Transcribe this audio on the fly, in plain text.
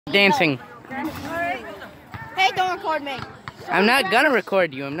Dancing. Hey, don't record me. I'm not gonna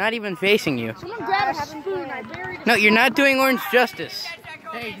record you. I'm not even facing you. Someone grab a spoon. I buried. No, you're not doing orange justice.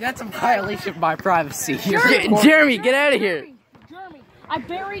 Hey, that's a violation of my privacy. Jeremy, get out of here. Jeremy, I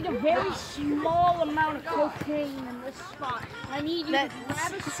buried a very small amount of cocaine in this spot. I need you to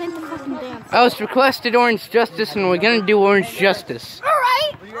grab a send the fucking dance. I was requested orange justice, and we're gonna do orange justice. All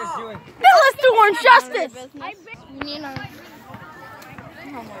right. What are you guys doing? Now let's do orange justice.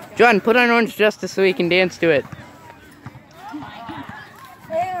 John, put on orange justice so we can dance to it.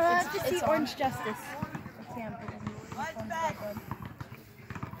 Let's just see orange justice.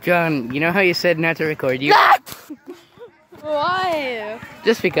 John, you know how you said not to record you? Why?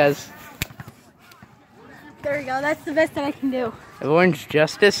 Just because. There we go. That's the best that I can do. Orange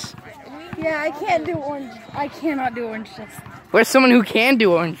justice? Yeah, I can't do orange. I cannot do orange justice. Where's someone who can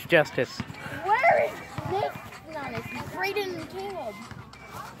do orange justice? Where is Nick? It's Brayden and Caleb.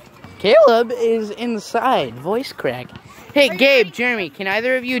 Caleb is inside. Voice crack. Hey, Gabe, Jeremy, can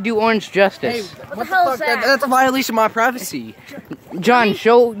either of you do orange Hey, justice? what the hell is that? That's a violation of my privacy. John,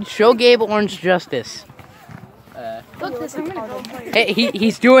 show Gabe orange justice. Look, this I'm gonna go. Hey,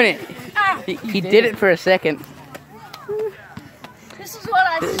 he's doing it. He did it for a second. This is what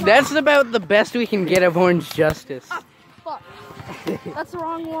I saw. That's about the best we can get of orange justice. Fuck. That's the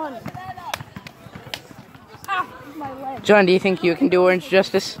wrong one. Ah, my leg. John, do you think you can do orange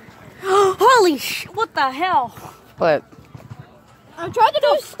justice? Holy sh! What the hell? What? I'm trying to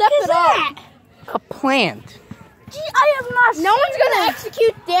do step it up. A plant. Gee, I have not. No one's gonna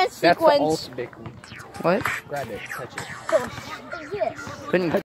execute dance That's the sequence. ultimate. What? Grab it, touch it. What is this? Couldn't